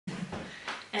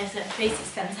So basically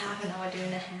spends half an hour doing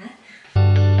her hair.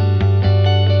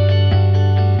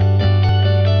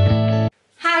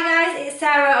 Hi guys, it's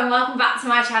Sarah and welcome back to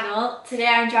my channel. Today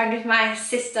I'm joined with my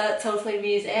sister Totally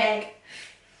Music,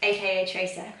 aka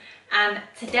Tracer, and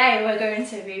today we're going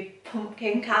to be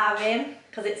pumpkin carving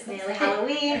because it's nearly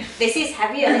Halloween. This is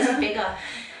heavier, this is bigger.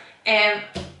 And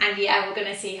yeah, we're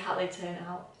gonna see how they turn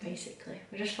out basically.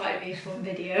 We just thought it'd be a fun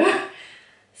video.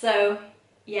 So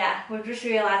yeah, we've just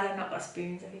realised I've not got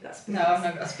spoons. Have you got spoons? No, I've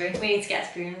not got a spoon. We need to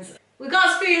get spoons. We've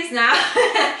got spoons now.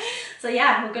 So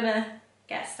yeah, we're gonna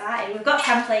get started. We've got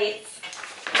templates.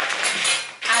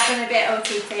 I've done a bit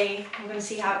OTT. I'm gonna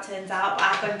see how it turns out, but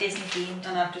I've gone Disney themed.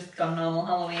 And I've just gone normal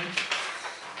Halloween.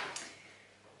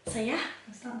 So yeah,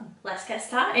 let's get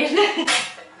started.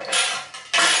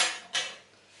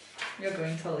 You're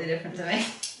going totally different to me.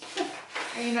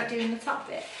 Are you not doing the top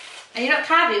bit? Are you not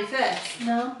carving first?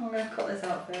 No, I'm going to cut this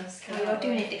out first. Oh, you're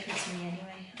doing it different to me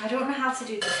anyway. I don't know how to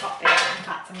do the top bit. In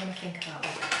fact, I'm going to think about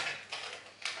it.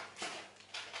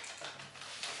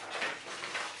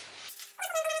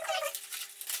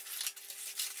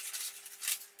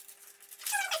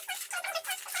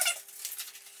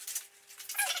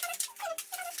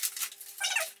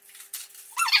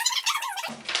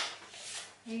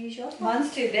 Use yours.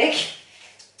 Mine's too big.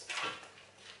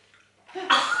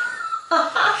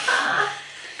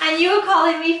 And you were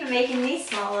calling me for making these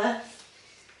smaller.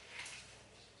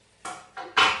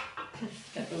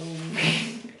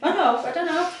 Oh no, I don't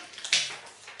know.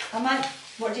 I might.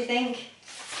 What do you think?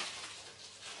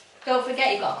 Don't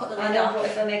forget, you've got to cut the lid I know, off. what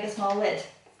if I make a small lid?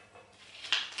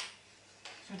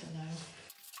 I don't know.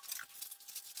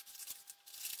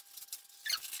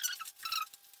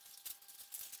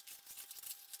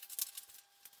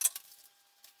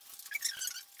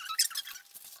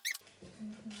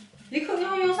 You cut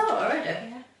yours out already?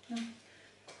 Yeah. No.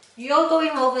 You're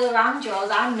going over around yours,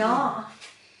 I'm not.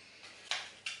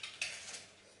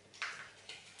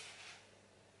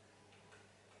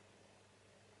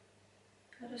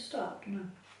 I just stopped. No.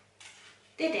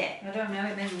 Did it? I don't know,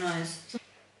 it made a noise.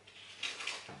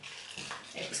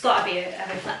 It's got to be a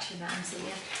reflection that I'm seeing.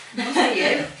 Must be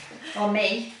you. Or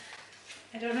me.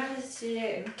 I don't know what to do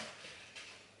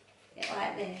it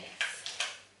like this.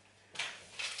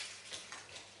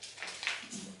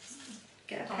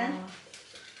 Get a pen. Oh.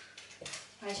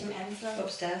 Where's your pencil?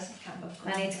 Upstairs. I can't go. I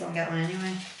need to go and get one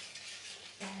anyway.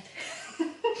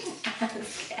 I'm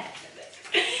scared of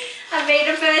it. I made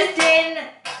a first in.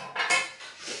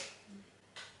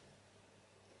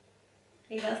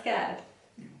 Are you not scared?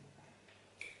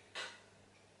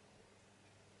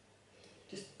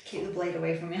 Just keep the blade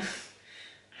away from you.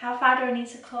 How far do I need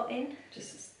to cut in?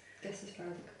 Just this as far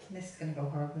as this is going to go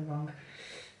horribly wrong.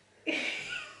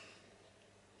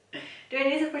 Do I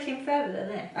need to push in further than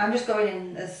this? I'm just going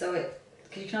in as so it,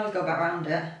 because you can always go back around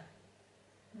it.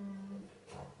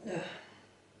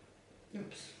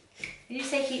 Oops. Did you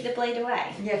say keep the blade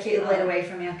away? Yeah, keep the blade away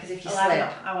from you, because if you Oh, slip,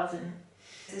 I wasn't.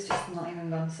 this is just not even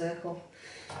gone circle.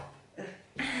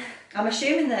 I'm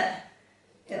assuming that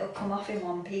it'll come off in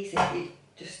one piece if you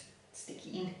just stick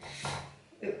it in.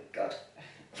 Oh God.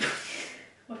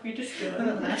 What have you just I've done?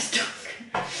 got the knife stuck.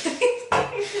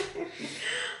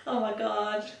 Oh my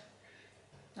god.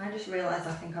 I just realised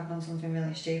I think I've done something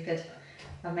really stupid.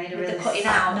 I've made a With the really cutting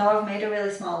out? No, I've made a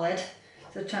really small lid.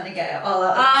 So trying to get it all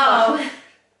out. Oh!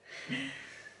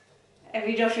 Have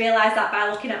you just realised that by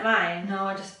looking at mine? No,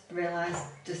 I just realised,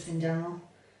 just in general,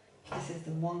 this is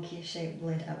the wonkiest shaped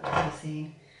lid I've ever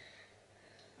seen.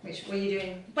 Which were you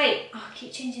doing? Wait, oh, I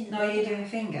keep changing the No, are you doing a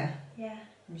finger? Yeah.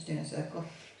 I'm just doing a circle.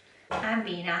 I'm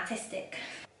being artistic.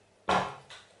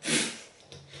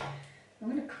 I'm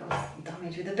going to cause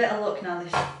damage with a bit of luck now.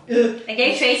 I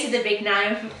gave Tracy the big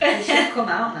knife. This should come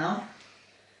out now.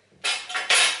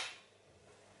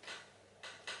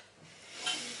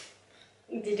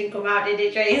 It didn't come out, did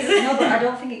it, Tracy? No, but I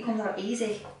don't think it comes out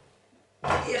easy.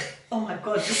 Oh my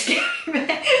god, you're scaring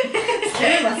me.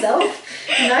 Scaring myself.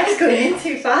 The knife's going in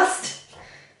too fast.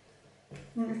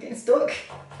 It's getting stuck.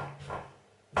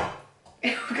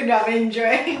 We're gonna have an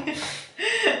injury.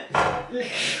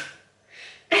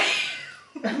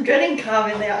 I'm dreading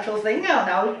carving the actual thing out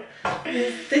now.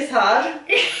 It's this hard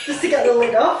just to get the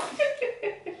lid off.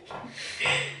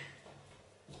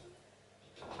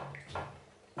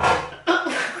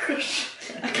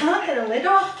 I can't get the lid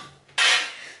off.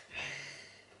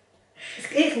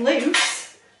 It's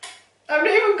loose. I've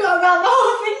not even got around the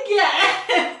whole thing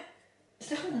yet. It's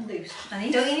definitely loose.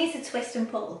 Don't you need to twist and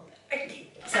pull?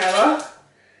 Sarah,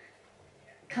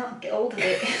 can't get hold of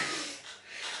it.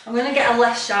 I'm going to get a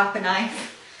less sharper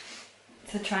knife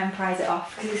to try and prise it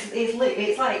off because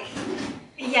it's like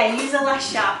Yeah, use a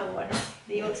less sharper one.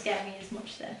 You won't scare me as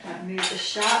much then. Right, move the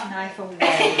sharp knife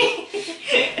away.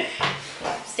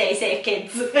 Stay safe,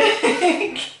 kids.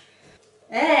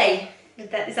 Hey!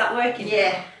 Is that working?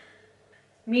 Yeah.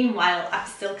 Meanwhile, I'm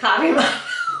still carving my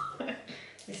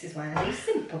This is why I do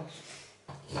simple.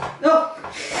 Oh!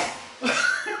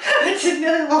 I just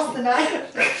nearly lost the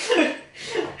knife. I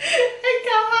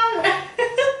can't.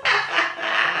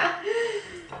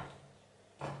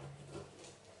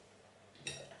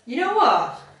 You know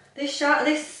what? This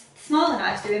smaller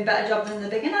knife's doing a better job than the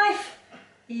bigger knife.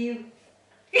 You're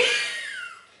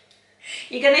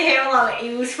gonna hear a lot of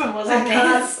ooze from us. I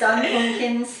can't stand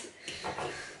pumpkins.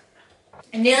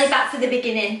 I'm nearly back to the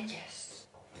beginning. Yes.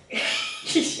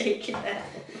 She's shaking there.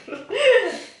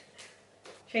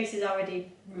 Tracy's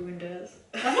already ruined hers.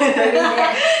 I'm not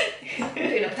ruined it. You're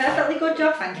doing a perfectly good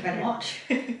job, thank you very much.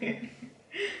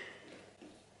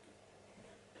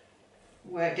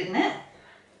 Worked, didn't it?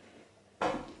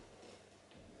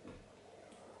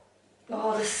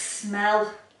 Oh, the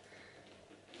smell.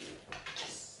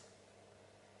 Yes.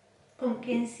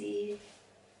 Pumpkin seed.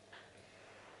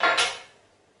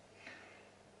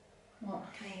 What?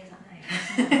 Can I use that knife?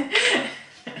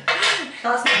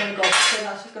 That's not going to go through,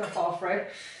 that's just going to fall through.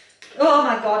 Oh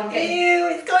my god, I'm getting... Ew,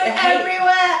 it's going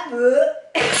everywhere!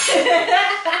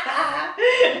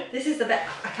 This is the best.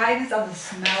 I can't even stand the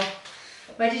smell.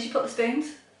 Where did you put the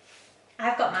spoons?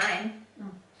 I've got mine.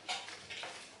 Oh.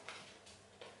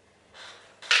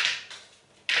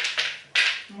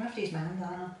 I'm going to have to use my hands,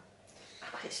 aren't I?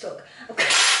 I've got it stuck. I've got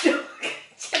it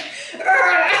stuck.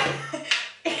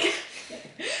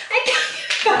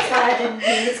 That's why I didn't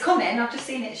think it's coming, I've just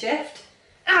seen it shift.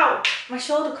 Ow! My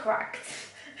shoulder cracked.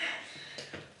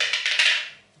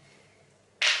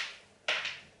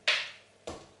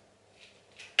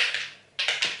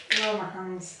 Oh, my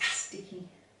hand's sticky.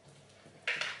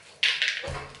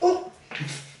 Oh!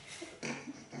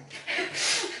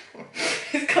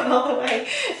 It's gone all the way.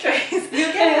 Trace,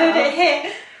 You get it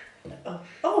hit. Oh.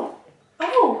 Oh!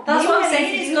 Oh! That's what I'm maybe I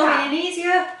saying, need to it's do going that. in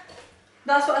easier.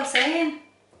 That's what I'm saying.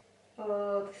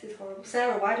 Oh, this is horrible.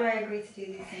 Sarah, why do I agree to do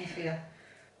these things for you?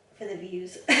 For the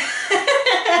views. I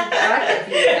get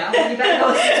views now. You better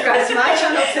go subscribe to my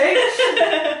channel too.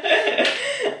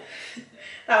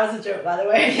 That was a joke, by the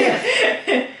way.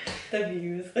 Yeah. The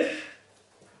views.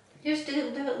 You just do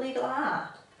it legal like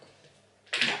that.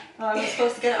 Oh, I'm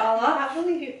supposed to get it all off. Why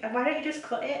don't you just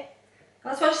cut it?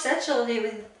 That's what she said, she'll do it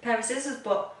with a pair of scissors,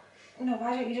 but... No,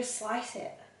 why don't you just slice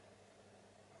it?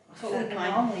 That's what we Fair point.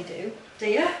 normally do. Do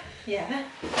you? Yeah.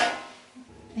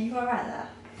 Are you alright there?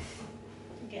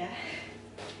 Yeah.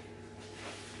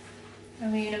 I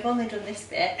mean, I've only done this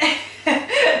bit.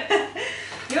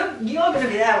 You're going to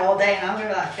be there all day and I'm going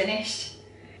to be like finished.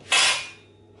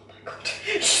 Oh my god.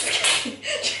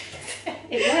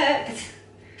 It worked.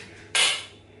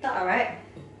 Is that alright?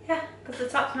 Yeah, because the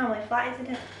top's normally flat,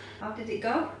 isn't it? How did it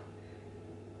go?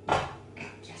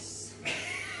 Yes.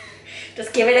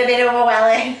 Just give it a bit of a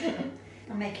welly.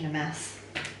 I'm making a mess.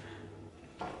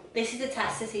 This is a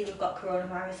test to see if we've got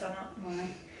coronavirus or not. Why?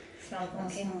 Smells I'll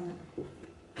funky. smell it.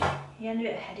 You're a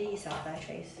bit ahead of yourself there,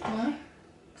 Trace. Why?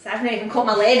 Because I've not even cut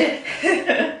my lid.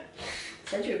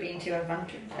 Said you were being too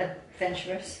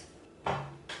adventurous.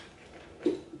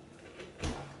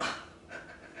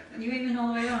 You even all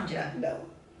the way around yet? No.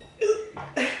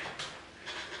 The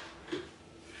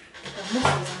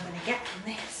muscles I'm going to get from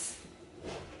this.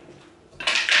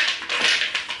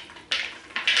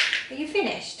 Are you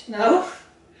finished? No.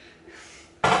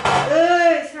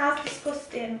 It smells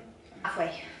disgusting.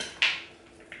 Halfway.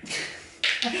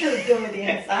 I feel done with the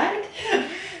inside.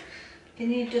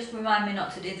 Can you just remind me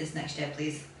not to do this next year,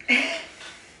 please?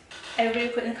 Everybody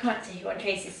put in the comments if you want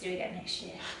Tracy to do it again next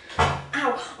year.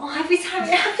 Ow! Oh, every time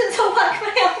it happens, I'll whack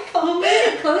my elbow. Move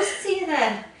it closer to you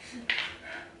then.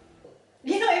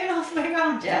 You're not even all the way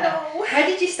around yet? No. Where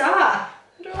did you start?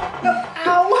 No.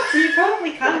 Ow! So you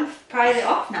probably can prise it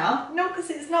off now. No, because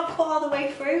it's not cut all the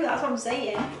way through, that's what I'm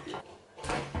saying.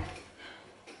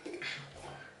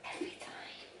 Every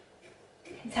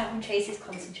time. It's how when Tracy's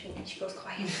concentrating, she goes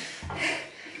quiet.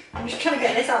 I'm just trying to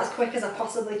get this out as quick as I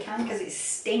possibly can because it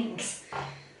stinks.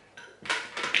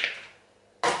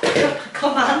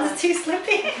 God, my hands are too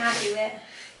slippy. I can't do it.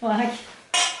 Why?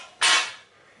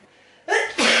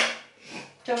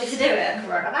 Do you want me to do it?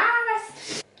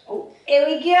 Coronavirus. Oh, here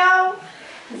we go.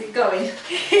 Is it going?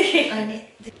 I need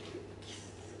to...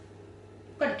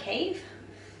 Got a cave.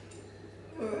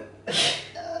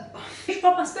 You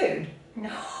got my spoon? No.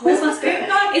 Where's my spoon?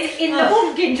 It's in the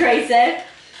pumpkin, Tracy.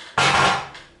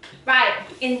 Right,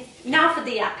 now for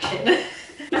the action.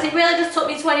 As it really just took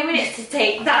me 20 minutes to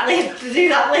take that lid, to do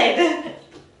that lid.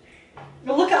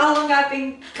 how long I've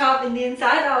been carving the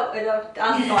inside out and it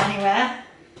hasn't got anywhere.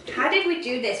 How did we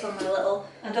do this when we were little?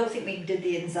 I don't think we did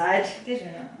the inside. Did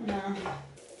we not? No.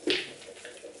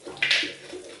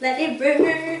 Let it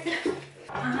burn.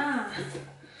 Ah.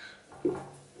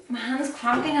 My hand's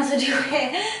cramping as I do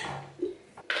it.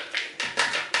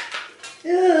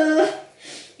 Ugh.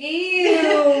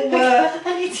 Ew.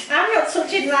 I'm not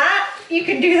touching that. You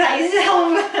can do that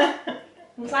yourself.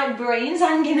 It's like brains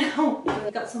hanging out.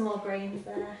 We've got some more brains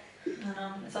there. I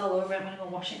know, it's all over. I'm going to go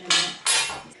wash it in a minute.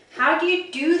 How do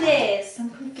you do this? I'm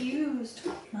confused.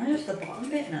 Mine does the bottom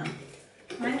bit now.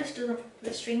 Mine just doesn't,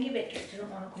 the stringy bit just doesn't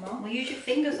want to come off. Well, use your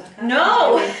fingers like I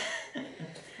No!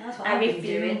 That's what I I've been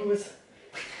doing. refuse.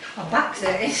 My back's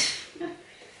hurting.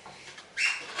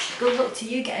 Good luck to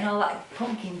you getting all that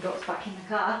pumpkin guts back in the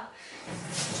car.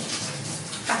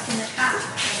 Back in the car.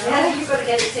 Yeah, you've got to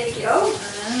get it, take it home.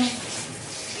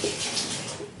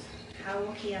 How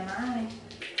lucky am I?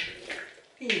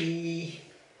 Hey.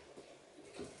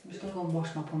 I'm just going to go and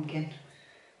wash my pumpkin.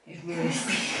 It's really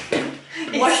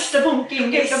sticky. Wash the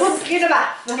pumpkin, give the pumpkin a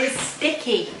bath. It's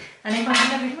sticky. And if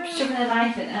I'm going to be shoving a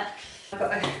knife in it, I've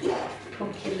got a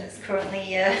pumpkin that's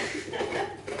currently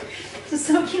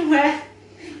soaking wet.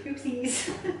 Oopsies.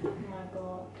 Oh my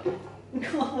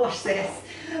god. Go on, wash this.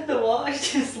 The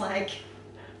water's just like...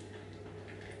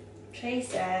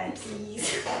 Tracer.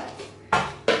 Please.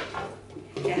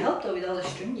 Get help though with all the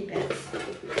stringy bits.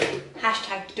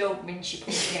 Hashtag don't rinse your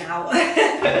pumpkin out.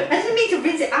 I didn't mean to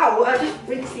rinse it out, I just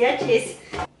rinsed the edges.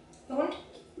 Don't.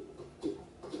 Do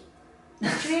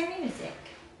you hear music?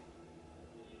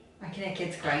 I can hear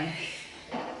kids crying.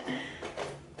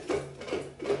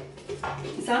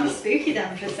 It sounded spooky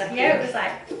then for a second. Yeah, it was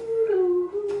like.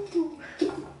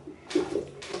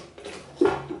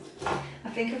 I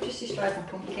think I've just destroyed my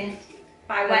pumpkin.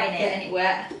 By wetting it. Getting it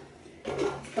wet.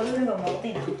 It's probably going to go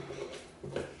mouldy now.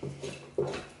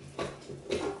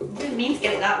 I didn't mean to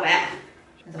get it that wet.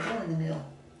 There's a hole in the middle.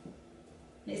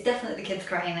 It's definitely the kids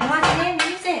crying. No, I can hear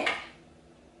music.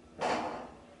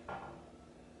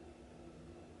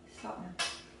 Stop now.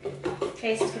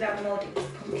 Tracy's going to have a mouldy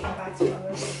pumpkin by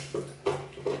tomorrow.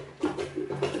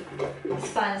 It's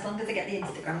fine as long as I get the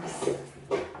Instagrams.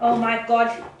 Oh my god.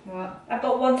 What? I've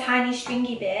got one tiny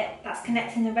stringy bit that's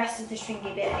connecting the rest of the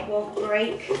stringy bit and it won't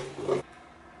break.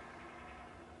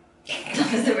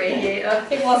 That was the radiator.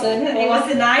 It wasn't. It was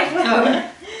the knife. Oh.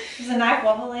 It was a knife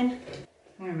wobbling.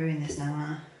 I'm going to ruin this now,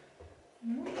 aren't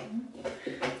I?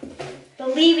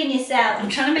 Believe in yourself. I'm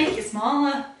trying to make it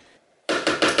smaller.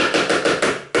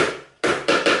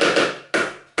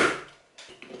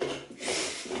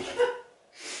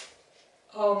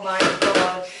 Oh my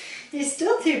god. It's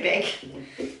still too big.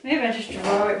 Maybe I just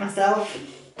draw it myself.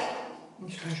 I'm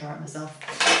just going to draw it myself.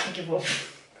 I give up.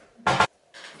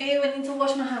 Ew, I need to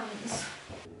wash my hands.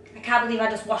 I can't believe I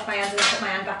just washed my hands and put my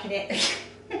hand back in it.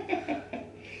 I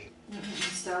don't think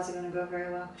the stars are going to go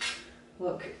very well.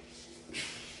 Look.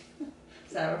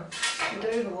 So, we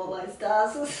don't even look like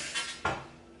stars.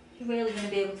 You're really going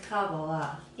to be able to carve all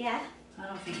that? Yeah. I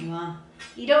don't think you are.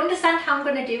 You don't understand how I'm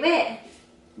going to do it.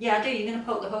 Yeah, I do. You're going to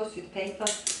poke the holes through the paper.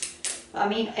 I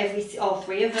mean, all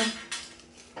three of them.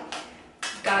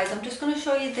 Guys, I'm just going to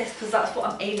show you this because that's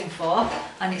what I'm aiming for,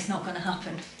 and it's not going to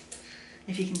happen.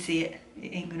 If you can see it,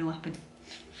 it ain't going to happen.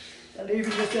 Believe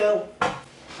in yourself.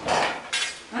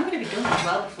 I'm going to be done as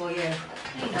well before you.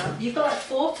 You know, you've got like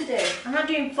 4 to do. I'm not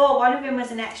doing 4. One of them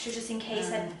was an extra just in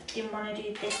case I didn't want to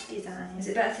do this design. Is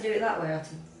it better to do it that way or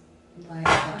to like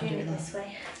I'm doing it this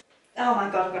way. Oh my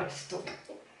god, I've got it stuck.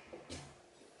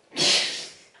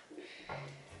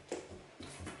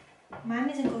 Mine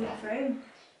isn't going through.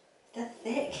 They're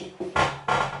thick.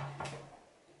 I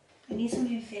need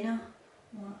something thinner.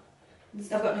 What?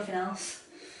 I've got nothing else.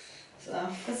 So.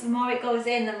 Because the more it goes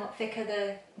in, the more thicker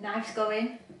the knifes go in.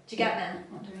 Do you get me?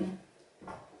 What do you mean?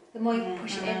 The more you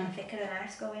push it in, the thicker the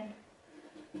knives go in.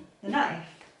 The knife?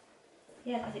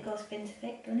 Yeah, because it goes thin to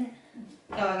thick, doesn't it?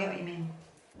 Oh, I get what you mean.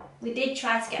 We did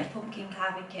try to get a pumpkin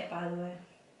carving kit, by the way.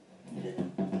 You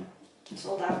didn't. It's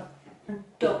sold out.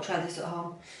 Don't try this at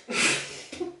home.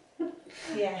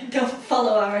 Yeah. Don't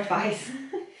follow our advice.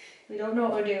 We don't know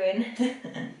what we're doing.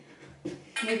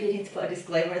 Maybe you need to put a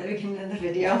disclaimer at the beginning of the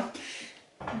video.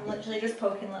 I'm literally just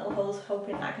poking little holes,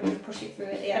 hoping that I can just push it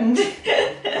through at the end.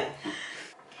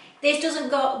 This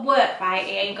doesn't work right,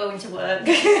 it ain't going to work.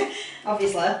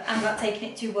 Obviously. I'm not taking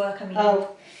it to work, I mean.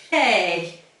 Oh.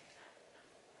 Hey!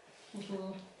 It's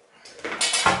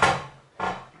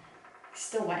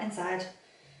still wet inside.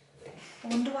 I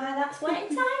wonder why that's wet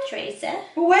inside, Tracy.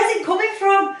 But where's it coming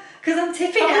from? Because I'm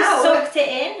tipping Probably out. soaked it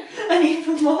in. And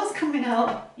even more's coming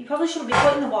out. You probably shouldn't be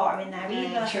putting the water in there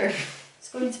either. True. It's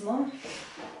going to Mum.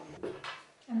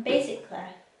 I'm basically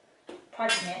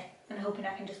prodding it and hoping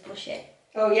I can just push it.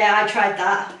 Oh yeah, I tried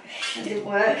that. It didn't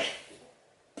work.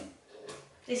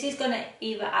 This is going to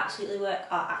either absolutely work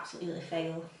or absolutely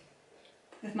fail.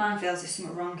 If mine fails, there's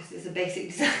something wrong because it's a basic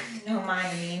design. No, mine,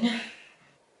 I mean.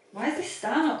 Why is this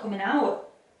star not coming out?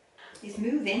 It's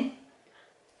moving.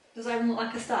 Does that even look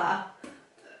like a star?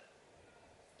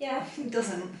 Yeah. It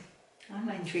doesn't. I'm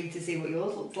intrigued to see what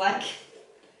yours looks like.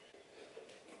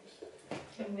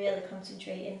 I'm really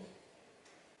concentrating.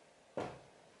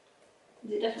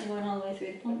 Is it definitely going all the way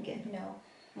through the pumpkin? No.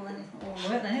 Well then it's not going to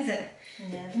work then, is it?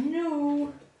 Never.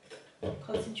 No.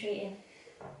 Concentrating.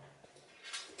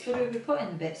 Should we be putting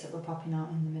the bits that were popping out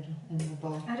in the middle, in the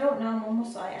bowl? I don't know, Mum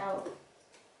will sort it out.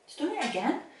 Just done it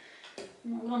again?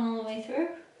 Not gone all the way through?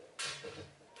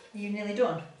 Are you nearly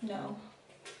done? No.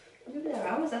 You'll be there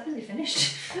hours, I've nearly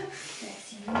finished.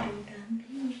 Yes, you do,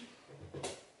 Dandy.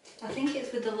 I think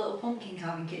it's with the little pumpkin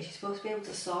carving kits, you're supposed to be able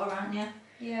to saw, aren't you?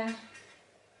 Yeah.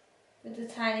 With the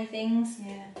tiny things.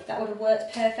 Yeah. That would have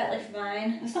worked perfectly for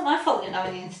mine. It's not my fault you didn't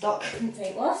have any in stock. I didn't say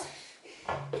it was.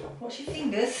 What's your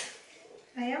fingers?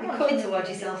 I am. You're cutting towards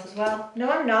yourself as well.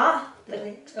 No, I'm not. The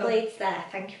The oh. blade's there.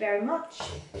 Thank you very much.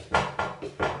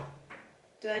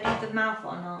 Do I do the mouth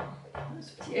or not?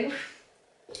 That's up to you.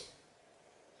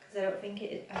 Because I don't think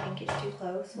it. I think it's too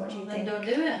close. What do you Then think? don't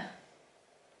do it.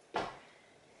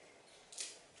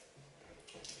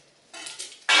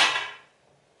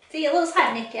 See, it looks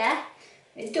like Nick, yeah?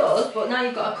 It does, but now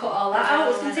you've got to cut all that out.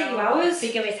 It's going to take you hours.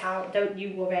 Figure it out. Don't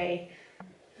you worry.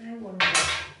 I wonder.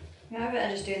 Yeah, I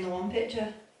better just doing the one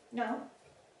picture. No.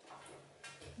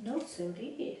 No,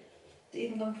 Sylvie. Has it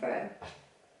even gone through?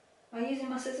 What are you using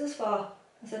my scissors for?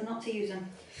 I said not to use them.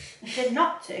 I said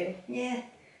not to. Yeah.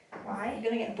 Why? You're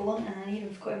going to get blunt and I need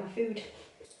them for cutting my food.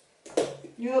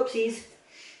 Your oopsies.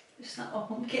 Just snap my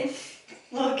pumpkin.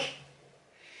 Look.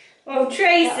 Oh,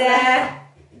 Tracer!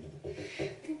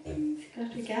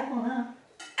 Gotta be careful now.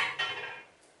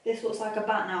 This looks like a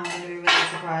bat now, I'm going to be really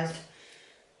surprised.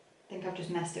 I think I've just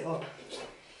messed it up.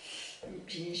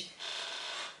 Oopsies.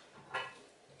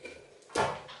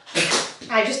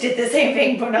 I just did the same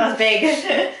thing, but not as big.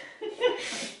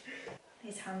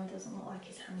 His hand doesn't look like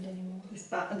his hand anymore. This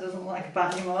bat doesn't look like a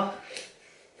bat anymore.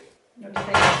 What do you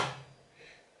think?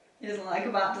 It doesn't look like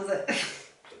a bat, does it?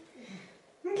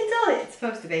 You can tell it's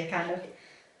supposed to be, kind of.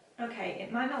 Okay,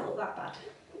 it might not look that bad.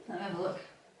 Let me have a look.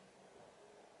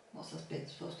 What's this bit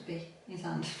supposed to be? His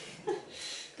hand.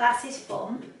 That's his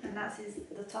thumb, and that's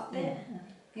the top bit.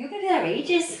 You're going to be there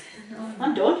ages. No.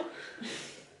 I'm done.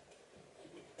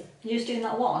 You're just doing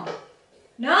that one?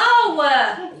 No!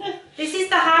 This is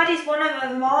the hardest one of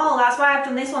them all. That's why I've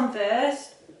done this one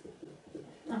first.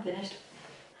 I'm finished.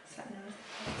 What's that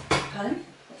noise? Pardon?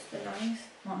 What's the noise?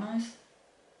 What noise?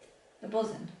 The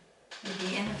buzzing? The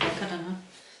eating, I think, I don't know.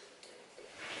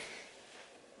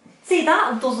 See,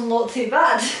 that doesn't look too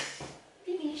bad.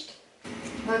 Finished.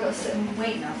 I've got to sit and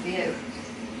wait now for you.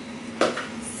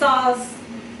 Saws.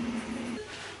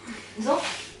 It's all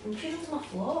confused on my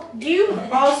floor. You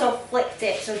also flicked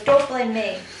it, so don't blame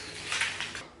me.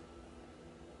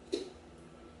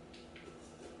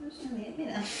 Just nearly hit me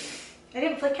then. I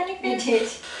didn't flick anything. You did.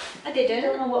 I I didn't.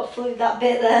 don't know what flew that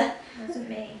bit there. It wasn't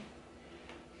me.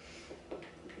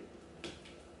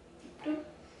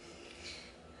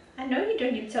 I know you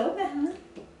don't, you told me.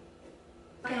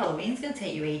 Okay, Halloween's going to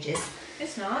take you ages.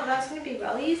 It's not, that's going to be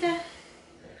well easy.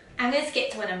 I'm going to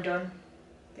skip to when I'm done,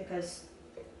 because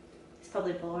it's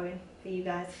probably boring for you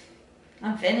guys.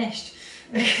 I'm finished.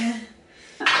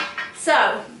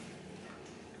 So,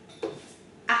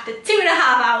 after 2.5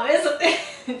 hours,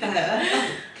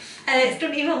 and it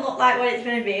doesn't even look like what it's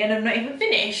going to be, and I'm not even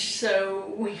finished,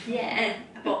 so yeah,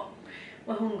 but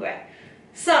we're hungry.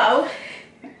 So,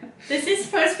 this is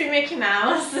supposed to be Mickey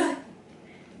Mouse.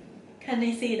 Can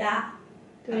you see that?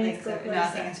 Do I we think need to so. go No, I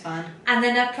closer? think it's fine. And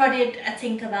then I prodded a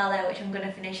Tinkerbell there, which I'm going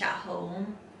to finish at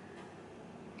home.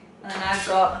 And then I've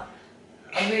got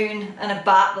a moon and a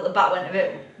bat, but the bat went a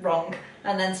bit wrong.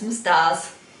 And then some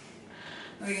stars.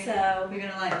 So, We're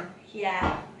going to light them.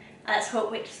 yeah. Let's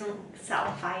hope it doesn't set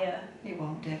on fire. It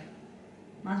won't do.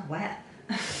 Mine's wet.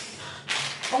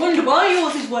 I wonder why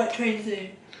yours is wet,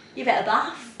 Tracy. You better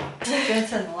bath. I'm going to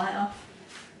turn the light off.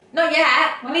 Not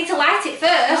yet. We need to light it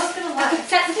first. I was gonna light I could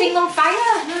set the thing on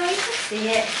fire. No, you can see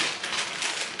it.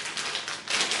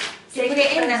 So put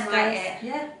it in then light it.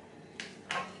 Yeah.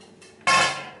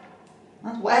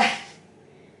 Mine's wet.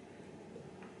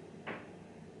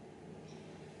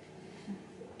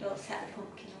 Don't set the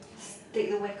pumpkin on fire. Stick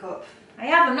the wick up. I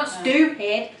have, I'm not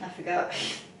stupid. I forgot.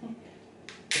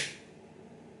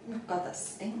 Oh god, that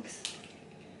stinks.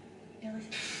 No, really.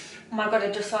 Oh my god,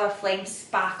 I just saw a flame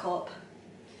spark up.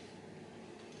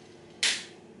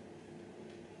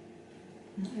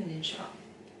 Not really in shot.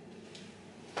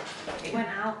 It went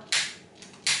out.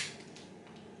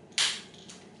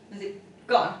 Is it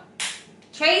gone?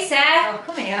 Tracy! Oh,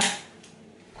 come here.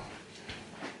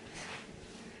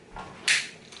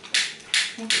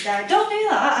 Don't do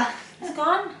that. It's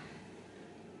gone.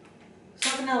 It's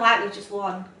not gonna light with just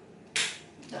one.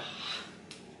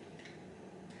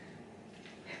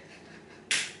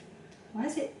 Why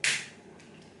is it?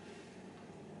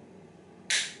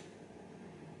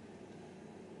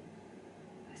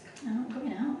 It's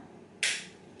coming out.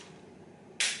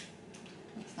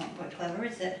 That's not quite clever,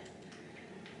 is it?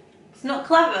 It's not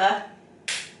clever.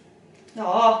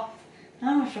 Oh,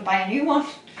 now I have to buy a new one.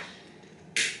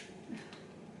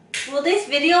 Well, this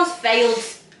video's failed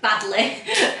badly.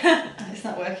 It's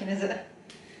not working, is it?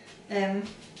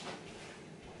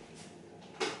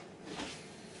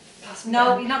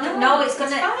 No, you're not. No, it's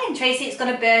gonna. fine. Tracy, it's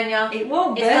gonna burn you. It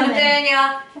won't burn It's gonna me. burn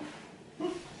you.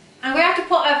 I'm gonna have to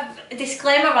put a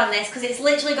disclaimer on this because it's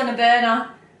literally gonna burn her.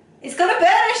 It's gonna burn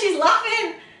her. She's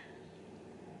laughing.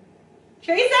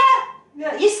 Tracy,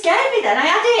 Yeah, you scared me then. I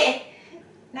had it.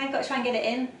 now you've got to try and get it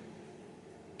in.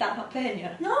 That not burn you?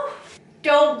 No.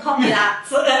 Don't copy that.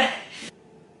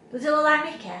 Does it look like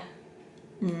Mickey?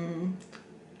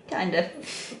 Kind of.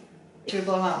 Should we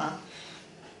blow them out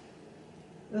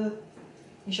now?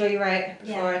 You sure you're right?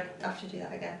 Before I have to do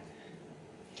that again.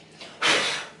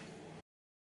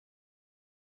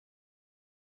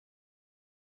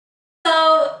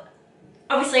 So,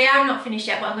 obviously I'm not finished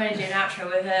yet, but I'm going to do an outro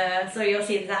with her, so you'll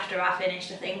see this after I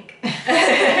finished, I think.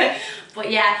 But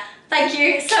yeah, thank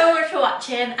you so much for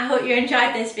watching. I hope you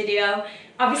enjoyed this video.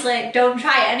 Obviously, don't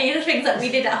try any of the things that we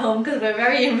did at home because we're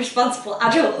very irresponsible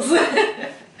adults.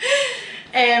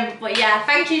 But yeah,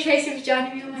 thank you Tracy for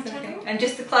joining me on my channel. And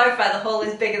just to clarify, the hole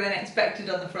is bigger than expected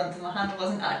on the front and my hand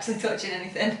wasn't actually touching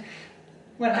anything.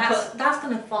 When That's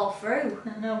going to fall through.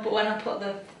 I know, but when I put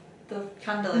the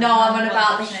candle in, No, my I'm on hand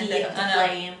about the wasn't heat touching of the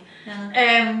anything.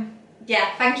 flame.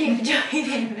 Yeah, thank you for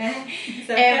joining me. It's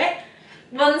okay.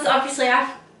 Once obviously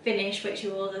I've finished, which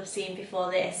you will have seen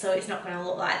before this, so it's not going to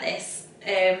look like this.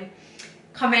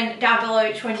 Comment down below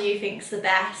which one you think's the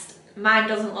best. Mine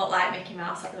doesn't look like Mickey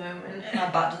Mouse at the moment. My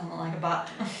bat doesn't look like a bat.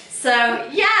 So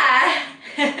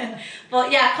yeah.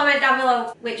 But yeah, comment down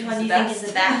below which one you think is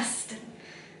the best.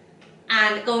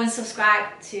 And go and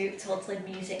subscribe to Totally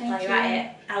Music while you're at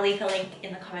it. I'll leave a link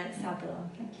in the comments down below.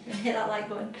 Thank you. And hit that like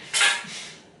button.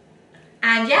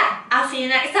 And yeah, I'll see you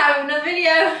next time with another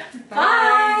video.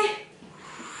 Bye.